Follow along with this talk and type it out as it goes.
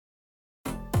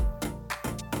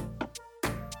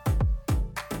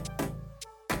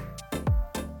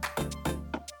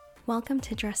Welcome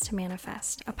to Dress to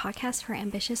Manifest, a podcast for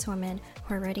ambitious women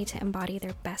who are ready to embody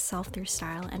their best self through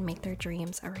style and make their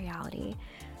dreams a reality.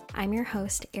 I'm your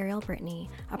host, Ariel Brittany,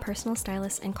 a personal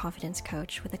stylist and confidence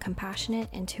coach with a compassionate,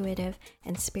 intuitive,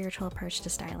 and spiritual approach to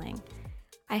styling.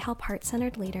 I help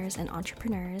heart-centered leaders and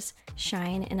entrepreneurs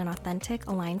shine in an authentic,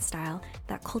 aligned style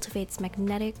that cultivates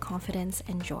magnetic confidence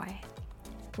and joy.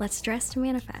 Let's dress to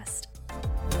manifest.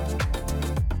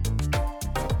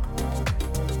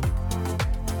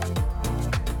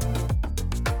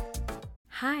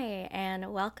 Hi,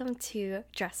 and welcome to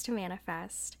Dress to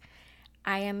Manifest.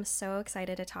 I am so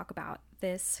excited to talk about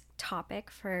this topic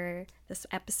for this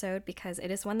episode because it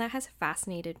is one that has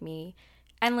fascinated me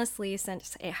endlessly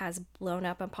since it has blown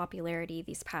up in popularity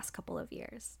these past couple of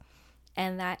years.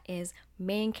 And that is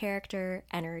main character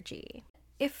energy.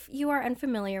 If you are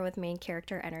unfamiliar with main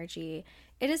character energy,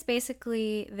 it is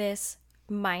basically this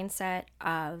mindset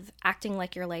of acting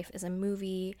like your life is a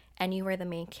movie and you are the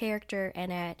main character in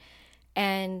it.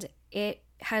 And it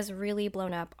has really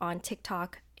blown up on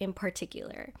TikTok in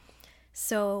particular.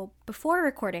 So before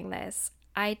recording this,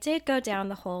 I did go down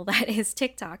the hole that is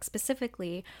TikTok,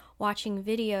 specifically watching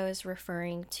videos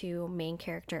referring to main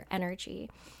character energy.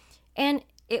 And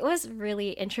it was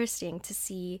really interesting to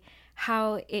see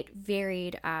how it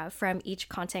varied from each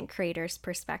content creator's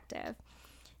perspective.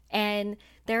 And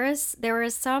there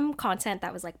was some content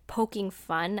that was like poking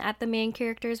fun at the main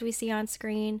characters we see on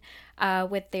screen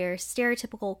with their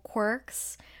stereotypical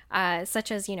quirks,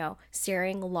 such as,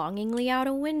 staring longingly out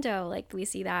a window, like we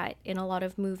see that in a lot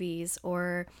of movies,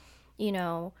 or,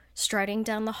 strutting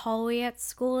down the hallway at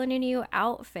school in a new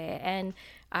outfit. And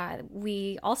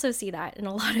we also see that in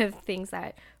a lot of things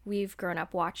that we've grown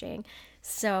up watching.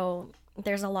 So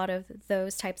there's a lot of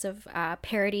those types of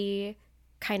parody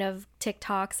kind of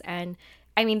TikToks, and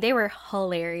I mean, they were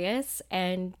hilarious,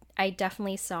 and I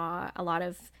definitely saw a lot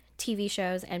of TV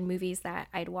shows and movies that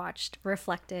I'd watched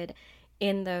reflected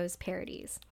in those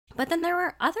parodies. But then there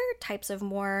were other types of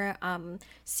more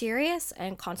serious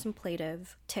and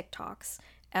contemplative TikToks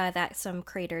that some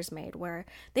creators made, where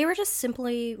they were just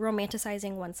simply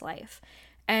romanticizing one's life.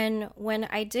 And when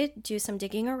I did do some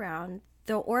digging around,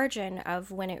 the origin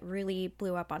of when it really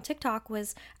blew up on TikTok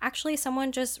was actually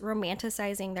someone just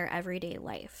romanticizing their everyday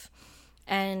life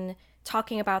and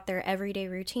talking about their everyday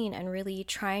routine and really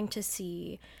trying to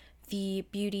see the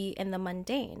beauty in the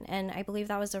mundane. And I believe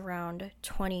that was around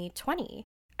 2020.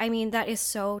 I mean, that is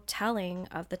so telling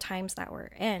of the times that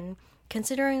we're in,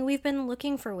 considering we've been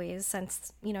looking for ways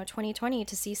since, 2020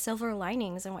 to see silver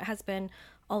linings in what has been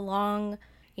a long,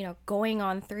 going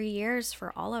on 3 years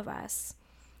for all of us.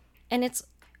 And it's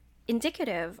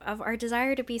indicative of our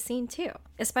desire to be seen too,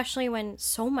 especially when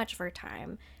so much of our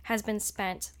time has been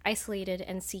spent isolated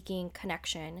and seeking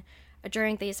connection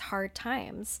during these hard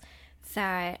times,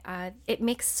 that it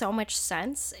makes so much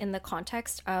sense in the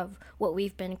context of what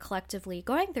we've been collectively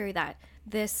going through, that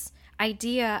this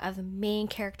idea of main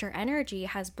character energy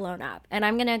has blown up. And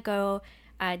I'm going to go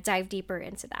dive deeper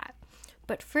into that.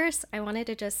 But first, I wanted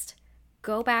to just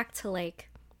go back to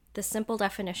the simple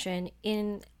definition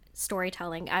in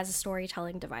storytelling as a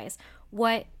storytelling device.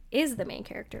 What is the main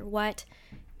character? What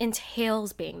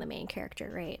entails being the main character,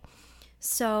 right?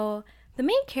 So the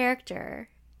main character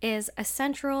is a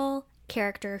central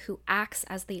character who acts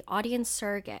as the audience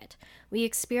surrogate. We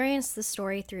experience the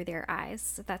story through their eyes.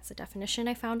 So that's the definition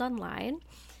I found online.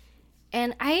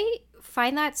 And I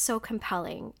find that so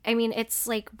compelling. I mean, it's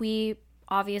like we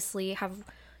obviously have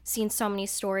seen so many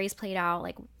stories played out,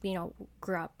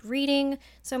 grew up reading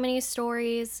so many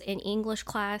stories in English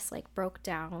class, broke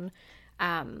down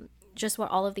just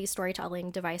what all of these storytelling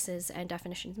devices and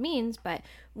definitions means. But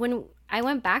when I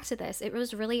went back to this, it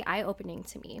was really eye-opening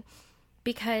to me,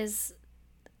 because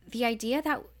the idea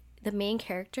that the main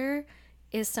character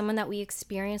is someone that we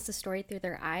experience the story through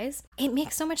their eyes, it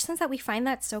makes so much sense that we find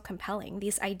that so compelling,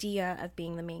 this idea of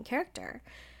being the main character,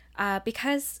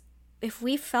 because if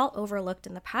we felt overlooked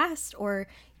in the past, or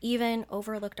even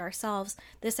overlooked ourselves,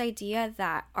 this idea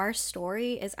that our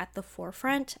story is at the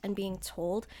forefront and being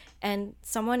told, and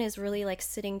someone is really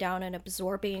sitting down and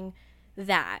absorbing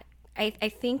that. I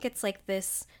think it's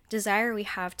this desire we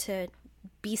have to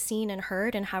be seen and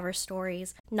heard and have our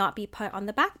stories not be put on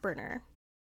the back burner.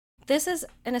 This is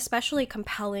an especially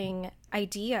compelling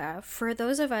idea for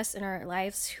those of us in our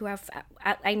lives who have,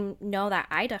 I know that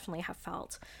I definitely have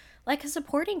felt like a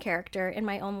supporting character in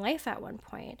my own life at one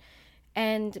point.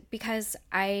 And because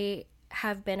I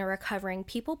have been a recovering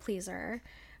people pleaser,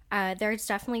 there's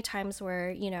definitely times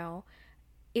where,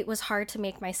 it was hard to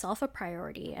make myself a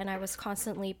priority, and I was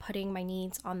constantly putting my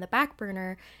needs on the back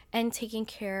burner and taking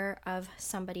care of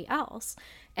somebody else,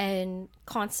 and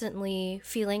constantly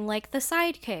feeling like the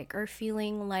sidekick, or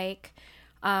feeling like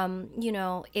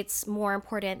it's more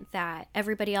important that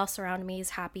everybody else around me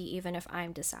is happy even if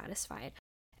I'm dissatisfied.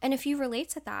 And if you relate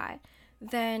to that,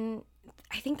 then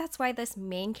I think that's why this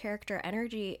main character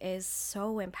energy is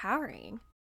so empowering.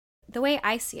 The way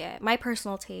I see it, my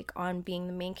personal take on being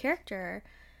the main character,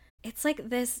 it's like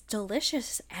this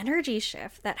delicious energy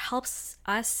shift that helps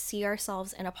us see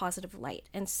ourselves in a positive light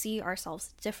and see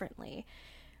ourselves differently.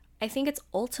 I think it's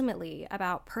ultimately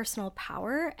about personal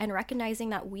power and recognizing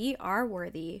that we are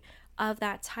worthy of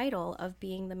that title of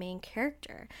being the main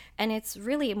character. And it's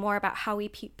really more about how we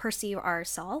perceive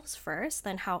ourselves first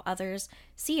than how others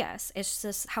see us. It's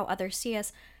just how others see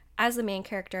us as the main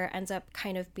character ends up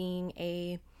kind of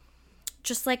being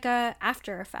just like a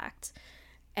after effect.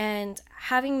 And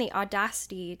having the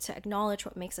audacity to acknowledge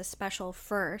what makes us special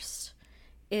first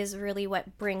is really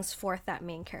what brings forth that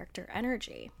main character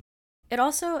energy. It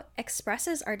also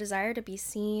expresses our desire to be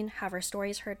seen, have our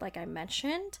stories heard, like I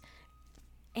mentioned.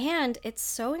 And it's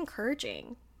so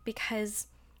encouraging because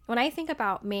when I think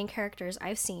about main characters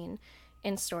I've seen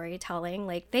in storytelling,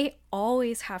 like they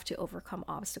always have to overcome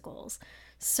obstacles.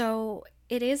 So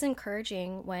it is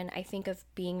encouraging when I think of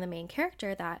being the main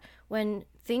character that when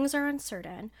things are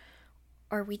uncertain,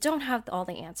 or we don't have all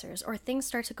the answers, or things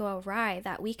start to go awry,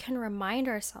 that we can remind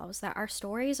ourselves that our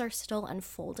stories are still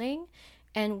unfolding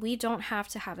and we don't have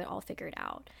to have it all figured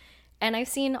out. And I've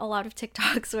seen a lot of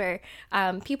TikToks where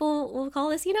people will call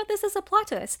this, this is a plot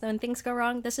twist. When things go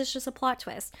wrong, this is just a plot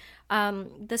twist.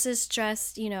 This is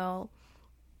just,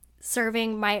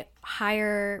 serving my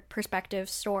higher perspective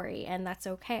story, and that's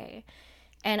okay.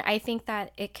 And I think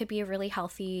that it could be a really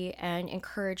healthy and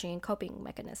encouraging coping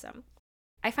mechanism.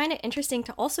 I find it interesting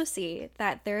to also see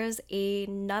that there is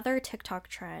another TikTok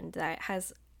trend that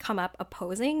has come up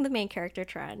opposing the main character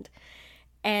trend.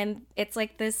 And it's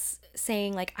like this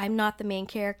saying, like, I'm not the main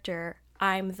character,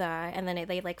 I'm the, and then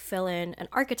they like fill in an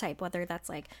archetype, whether that's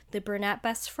like the brunette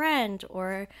best friend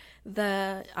or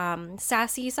the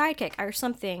sassy sidekick or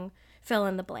something, fill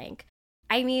in the blank.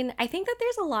 I mean, I think that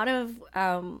there's a lot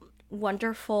of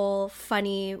wonderful,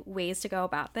 funny ways to go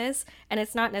about this, and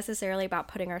it's not necessarily about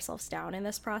putting ourselves down in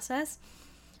this process.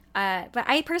 But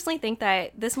I personally think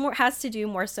that this has to do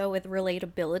more so with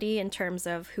relatability in terms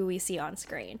of who we see on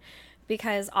screen.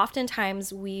 Because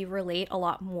oftentimes we relate a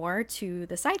lot more to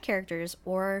the side characters,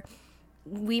 or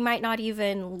we might not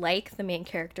even like the main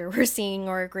character we're seeing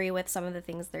or agree with some of the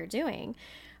things they're doing.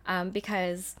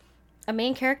 Because a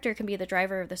main character can be the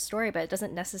driver of the story, but it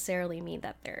doesn't necessarily mean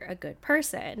that they're a good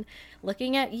person.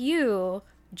 Looking at you,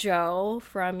 Joe,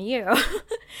 from You.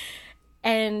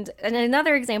 And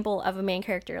another example of a main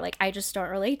character like I just don't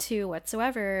relate to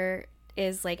whatsoever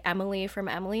is like Emily from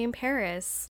Emily in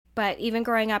Paris. But even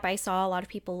growing up, I saw a lot of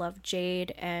people love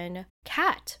Jade and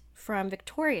Kat from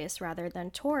Victorious rather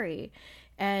than Tori,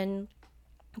 and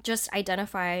just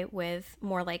identify with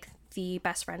more like the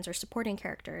best friends or supporting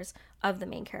characters of the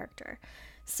main character.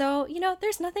 So,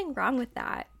 there's nothing wrong with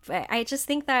that. But I just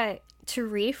think that to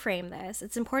reframe this,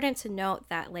 it's important to note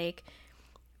that like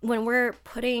when we're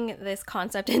putting this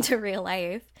concept into real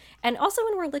life, and also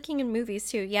when we're looking in movies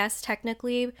too, yes,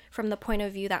 technically from the point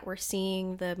of view that we're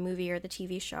seeing the movie or the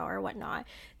TV show or whatnot,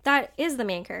 that is the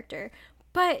main character.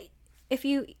 But if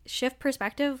you shift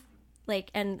perspective,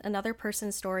 like, and another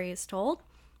person's story is told,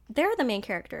 they're the main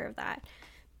character of that.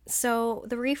 So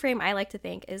the reframe I like to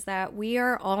think is that we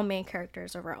are all main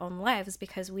characters of our own lives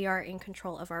because we are in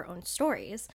control of our own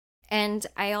stories. And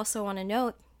I also want to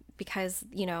note, because,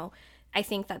 I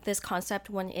think that this concept,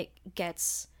 when it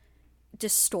gets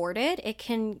distorted, it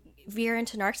can veer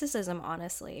into narcissism,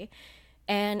 honestly.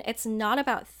 And it's not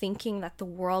about thinking that the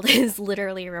world is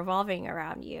literally revolving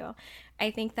around you. I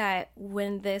think that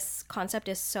when this concept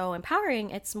is so empowering,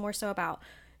 it's more so about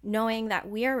knowing that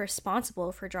we are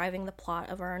responsible for driving the plot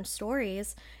of our own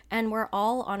stories, and we're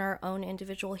all on our own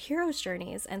individual hero's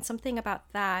journeys. And something about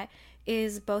that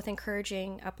is both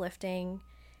encouraging, uplifting,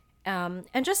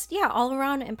 and just, all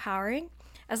around empowering,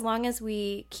 as long as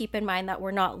we keep in mind that we're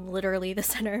not literally the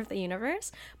center of the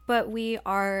universe, but we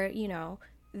are,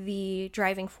 the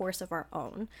driving force of our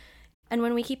own. And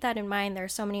when we keep that in mind, there are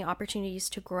so many opportunities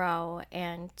to grow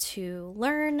and to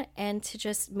learn and to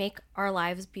just make our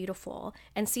lives beautiful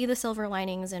and see the silver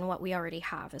linings in what we already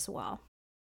have as well.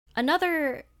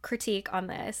 Another critique on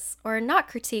this, or not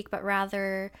critique, but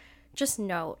rather just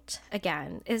note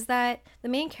again, is that the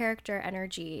main character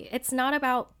energy, it's not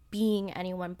about being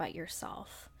anyone but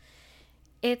yourself.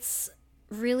 It's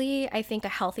really, I think a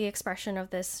healthy expression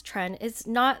of this trend is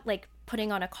not like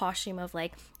putting on a costume of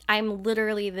like, I'm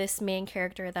literally this main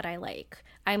character that I like.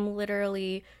 I'm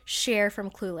literally Cher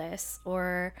from Clueless,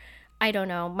 or I don't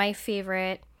know, my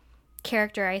favorite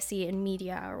character I see in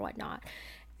media or whatnot.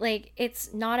 Like,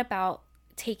 it's not about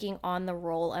taking on the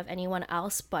role of anyone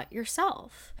else but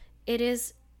yourself. It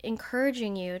is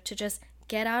encouraging you to just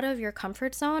get out of your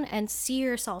comfort zone and see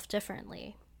yourself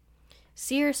differently.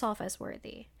 See yourself as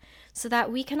worthy so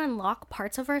that we can unlock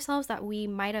parts of ourselves that we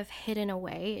might have hidden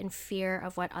away in fear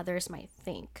of what others might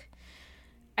think.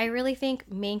 I really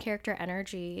think main character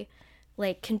energy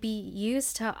like can be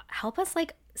used to help us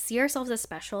like see ourselves as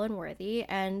special and worthy,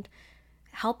 and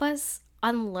help us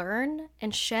unlearn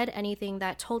and shed anything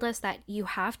that told us that you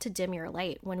have to dim your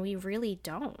light when we really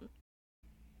don't.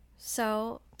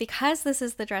 So, because this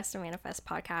is the Dress to Manifest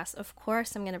podcast, of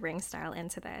course I'm going to bring style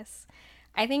into this.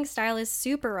 I think style is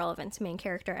super relevant to main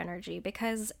character energy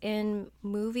because in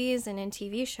movies and in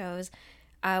TV shows,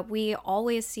 we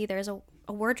always see there's a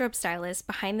wardrobe stylist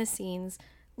behind the scenes,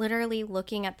 literally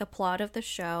looking at the plot of the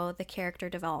show, the character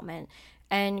development,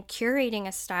 and curating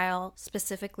a style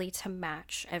specifically to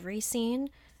match every scene,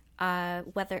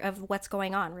 whether of what's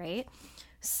going on, right?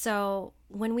 So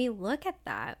when we look at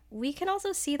that, we can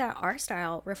also see that our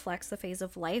style reflects the phase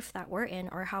of life that we're in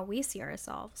or how we see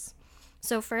ourselves.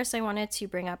 So first, I wanted to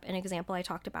bring up an example I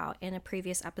talked about in a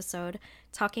previous episode,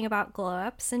 talking about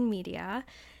glow-ups in media.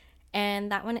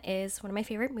 And that one is one of my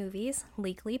favorite movies,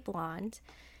 Legally Blonde.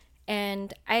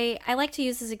 And I like to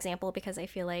use this example because I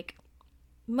feel like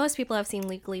most people have seen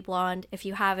Legally Blonde. If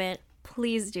you haven't,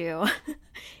 please do.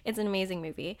 It's an amazing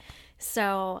movie.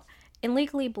 So in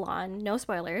Legally Blonde, no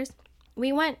spoilers,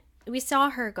 we saw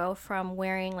her go from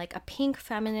wearing like a pink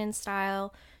feminine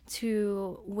style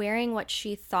to wearing what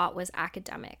she thought was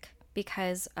academic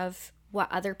because of what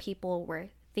other people were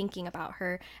thinking about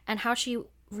her, and how she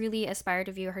really aspired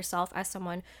to view herself as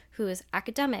someone who is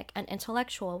academic and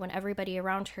intellectual when everybody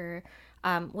around her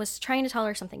was trying to tell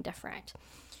her something different.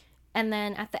 And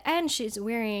then at the end, she's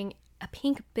wearing a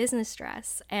pink business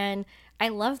dress. And I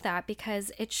love that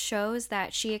because it shows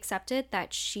that she accepted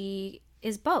that she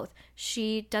is both.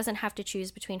 She doesn't have to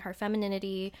choose between her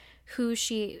femininity, who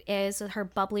she is, her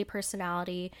bubbly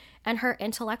personality, and her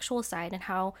intellectual side, and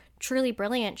how truly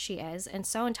brilliant she is and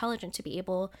so intelligent to be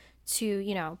able to,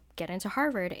 you know, get into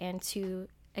Harvard and to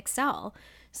excel.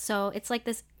 So it's like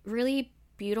this really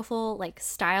beautiful, like,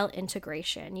 style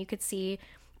integration you could see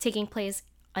taking place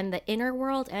in the inner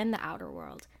world and the outer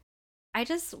world. I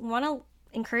just want to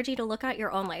encourage you to look at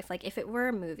your own life. Like, if it were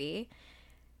a movie,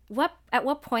 at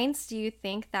what points do you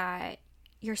think that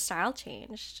your style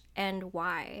changed and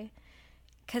why?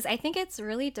 Because I think it's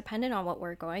really dependent on what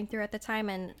we're going through at the time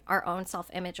and our own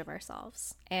self-image of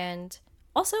ourselves. And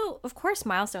also, of course,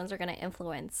 milestones are going to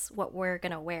influence what we're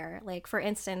going to wear. Like, for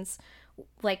instance,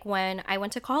 like when I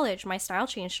went to college, my style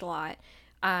changed a lot.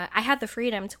 I had the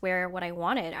freedom to wear what I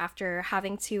wanted after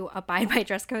having to abide by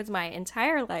dress codes my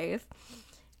entire life.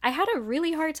 I had a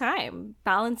really hard time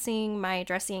balancing my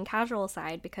dressy and casual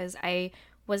side because I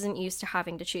wasn't used to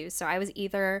having to choose. So I was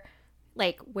either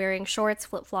like wearing shorts,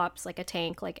 flip-flops, like a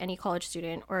tank, like any college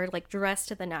student, or like dressed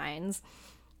to the nines.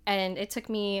 And it took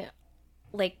me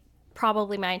like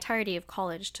probably my entirety of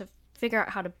college to figure out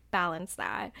how to balance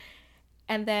that.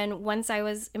 And then once I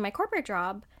was in my corporate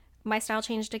job, my style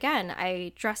changed again.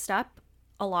 I dressed up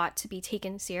a lot to be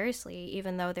taken seriously,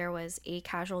 even though there was a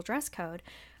casual dress code.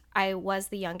 I was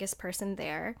the youngest person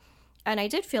there, and I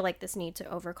did feel like this need to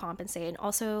overcompensate. And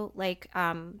also, like,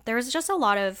 there was just a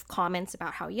lot of comments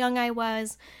about how young I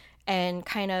was, and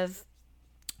kind of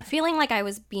feeling like I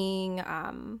was being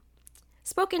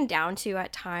spoken down to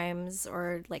at times,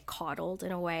 or like coddled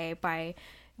in a way by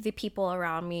the people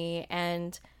around me.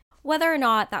 And whether or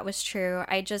not that was true,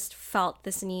 I just felt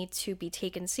this need to be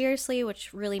taken seriously,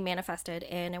 which really manifested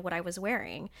in what I was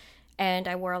wearing. And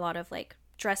I wore a lot of like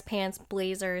dress pants,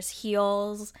 blazers,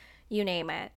 heels, you name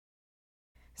it.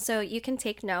 So you can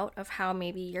take note of how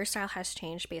maybe your style has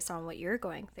changed based on what you're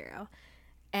going through.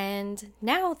 And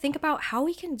now think about how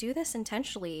we can do this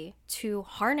intentionally to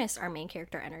harness our main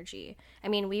character energy. I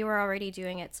mean, we were already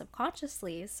doing it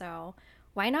subconsciously, so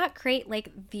why not create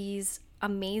like these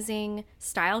amazing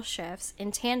style shifts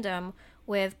in tandem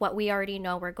with what we already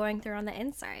know we're going through on the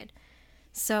inside?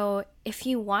 So if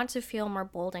you want to feel more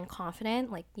bold and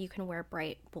confident, like you can wear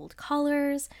bright, bold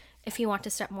colors. If you want to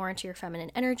step more into your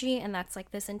feminine energy, and that's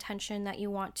like this intention that you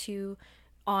want to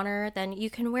honor, then you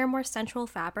can wear more sensual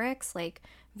fabrics like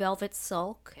velvet,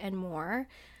 silk, and more.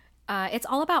 It's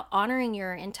all about honoring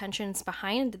your intentions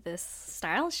behind this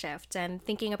style shift and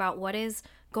thinking about what is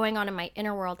going on in my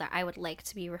inner world that I would like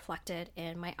to be reflected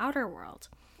in my outer world.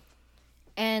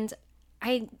 And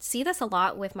I see this a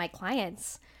lot with my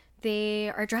clients. They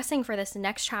are dressing for this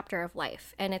next chapter of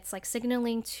life, and it's like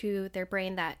signaling to their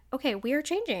brain that, okay, we are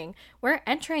changing. We're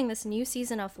entering this new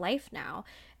season of life now.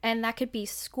 And that could be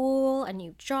school, a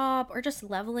new job, or just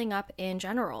leveling up in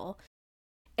general.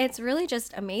 It's really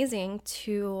just amazing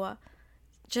to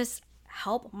just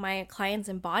help my clients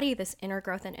embody this inner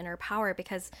growth and inner power,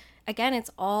 because again,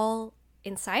 it's all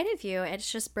inside of you.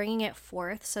 It's just bringing it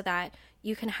forth so that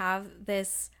you can have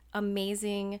this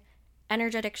amazing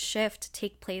energetic shift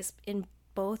take place in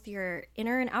both your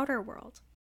inner and outer world.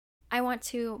 I want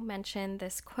to mention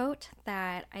this quote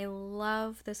that I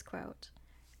love. This quote.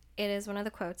 It is one of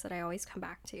the quotes that I always come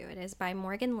back to. It is by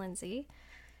Morgan Lindsay,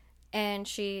 and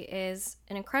she is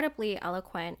an incredibly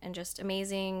eloquent and just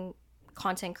amazing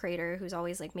content creator who's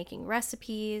always like making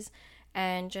recipes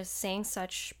and just saying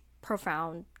such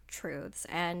profound truths.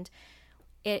 And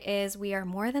it is, we are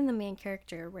more than the main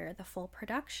character, we're the full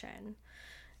production.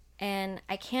 And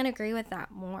I can't agree with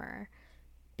that more,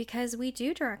 because we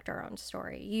do direct our own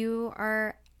story. You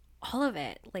are all of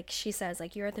it. Like she says,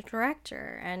 like, you're the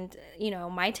director. And, you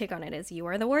know, my take on it is you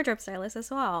are the wardrobe stylist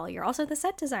as well. You're also the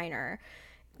set designer.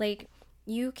 Like,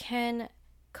 you can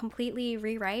completely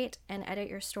rewrite and edit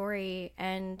your story,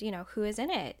 and, you know, who is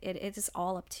in it. It is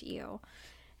all up to you.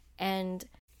 And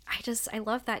I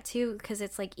love that too, because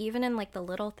it's like, even in like the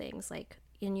little things, like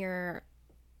in your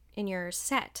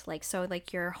set, like, so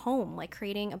like your home, like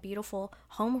creating a beautiful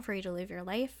home for you to live your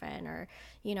life in, or,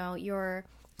 you know, your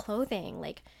clothing,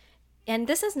 like, and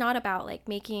this is not about like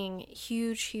making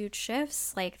huge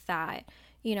shifts like that,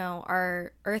 you know,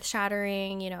 are earth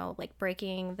shattering, you know, like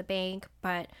breaking the bank,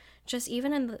 but just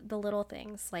even in the little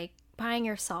things, like buying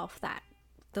yourself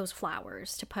those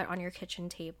flowers to put on your kitchen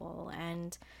table,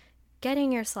 and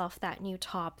getting yourself that new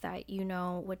top that, you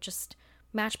know, would just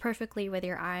match perfectly with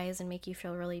your eyes and make you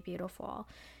feel really beautiful.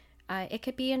 It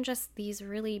could be in just these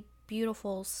really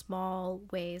beautiful small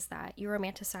ways that you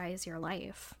romanticize your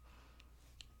life.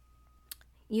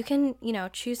 You can, you know,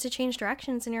 choose to change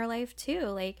directions in your life too.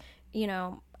 Like, you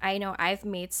know I've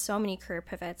made so many career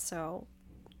pivots, so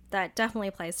that definitely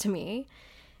applies to me.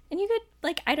 And you could,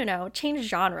 like, I don't know, change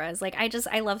genres. Like,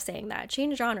 I love saying that,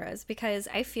 change genres, because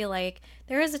I feel like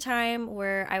there is a time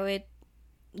where I would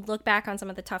look back on some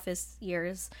of the toughest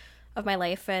years of my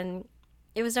life, and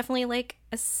it was definitely like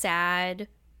a sad,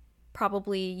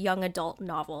 probably young adult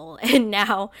novel. And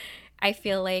now I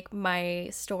feel like my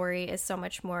story is so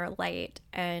much more light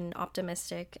and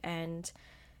optimistic and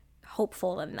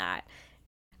hopeful than that.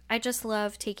 I just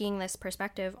love taking this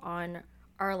perspective on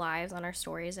our lives, on our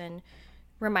stories, and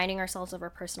reminding ourselves of our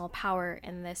personal power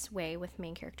in this way with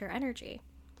main character energy.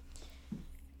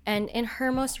 And in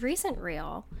her most recent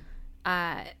reel,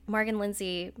 Morgan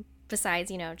Lindsay,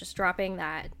 besides, you know, just dropping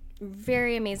that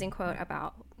very amazing quote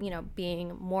about, you know,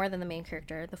 being more than the main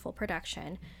character, the full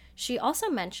production, she also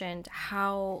mentioned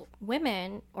how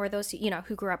women, or those, you know,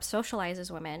 who grew up socialized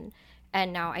as women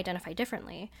and now identify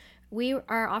differently, we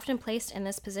are often placed in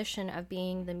this position of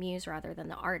being the muse rather than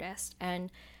the artist.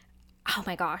 And oh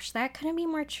my gosh, that couldn't be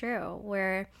more true,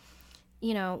 where,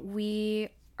 you know, we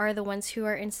are the ones who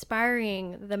are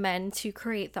inspiring the men to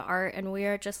create the art, and we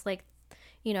are just like,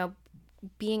 you know,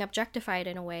 being objectified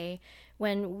in a way,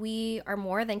 when we are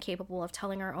more than capable of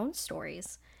telling our own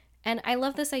stories. And I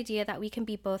love this idea that we can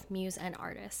be both muse and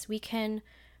artist. We can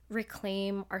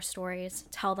reclaim our stories,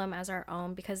 tell them as our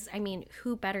own, because, I mean,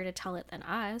 who better to tell it than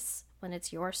us when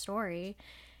it's your story?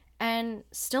 And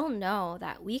still know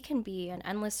that we can be an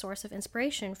endless source of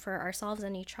inspiration for ourselves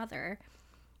and each other.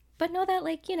 But know that,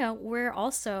 like, you know, we're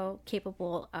also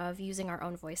capable of using our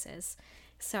own voices.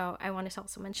 So I wanted to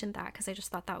also mention that, because I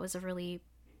just thought that was a really,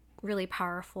 really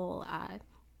powerful,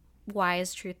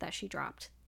 wise truth that she dropped.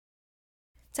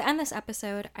 To end this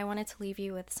episode, I wanted to leave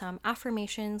you with some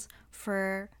affirmations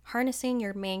for harnessing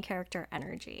your main character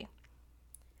energy.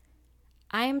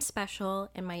 I am special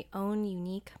in my own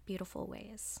unique, beautiful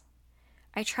ways.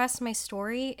 I trust my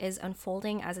story is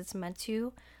unfolding as it's meant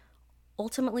to,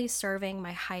 ultimately serving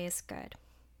my highest good.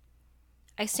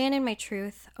 I stand in my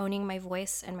truth, owning my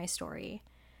voice and my story.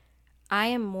 I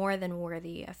am more than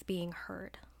worthy of being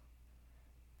heard.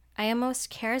 I am most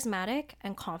charismatic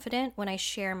and confident when I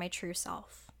share my true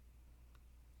self.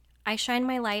 I shine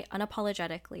my light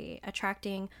unapologetically,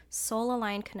 attracting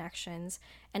soul-aligned connections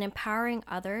and empowering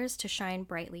others to shine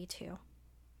brightly too.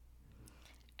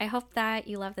 I hope that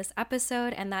you love this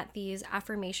episode, and that these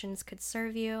affirmations could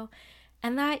serve you,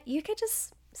 and that you could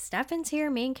just step into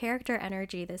your main character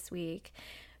energy this week.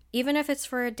 Even if it's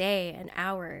for a day, an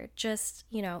hour, just,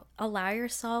 allow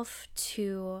yourself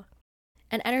to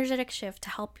an energetic shift to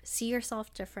help see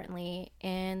yourself differently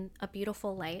in a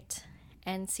beautiful light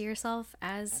and see yourself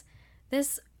as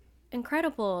this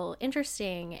incredible,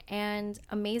 interesting, and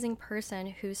amazing person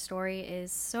whose story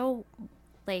is so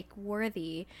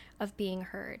worthy of being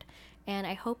heard. And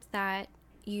I hope that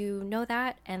you know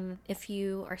that, and if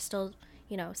you are still,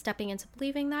 stepping into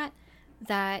believing that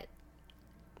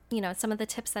some of the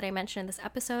tips that I mentioned in this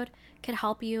episode could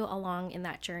help you along in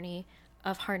that journey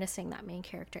of harnessing that main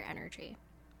character energy.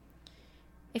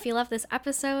 If you love this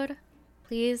episode,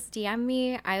 please DM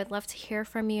me. I would love to hear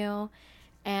from you.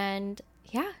 And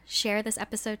yeah, share this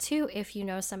episode too if you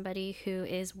know somebody who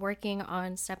is working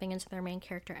on stepping into their main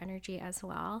character energy as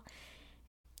well.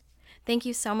 Thank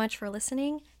you so much for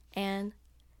listening, and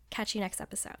catch you next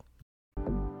episode.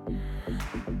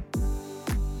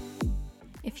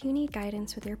 If you need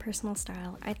guidance with your personal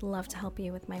style, I'd love to help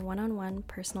you with my one-on-one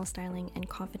personal styling and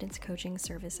confidence coaching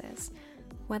services.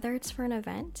 Whether it's for an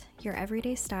event, your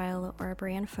everyday style, or a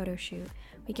brand photo shoot,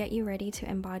 we get you ready to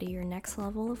embody your next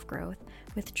level of growth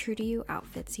with true-to-you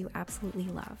outfits you absolutely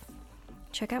love.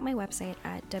 Check out my website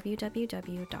at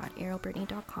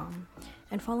www.arielbrittany.com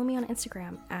and follow me on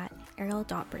Instagram at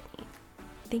ariel.brittany.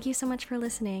 Thank you so much for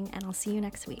listening, and I'll see you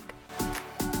next week.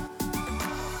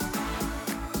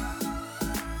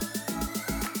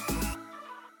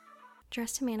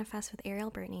 Dress to Manifest with Ariel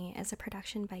Brittany is a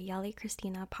production by Yali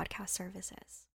Christina Podcast Services.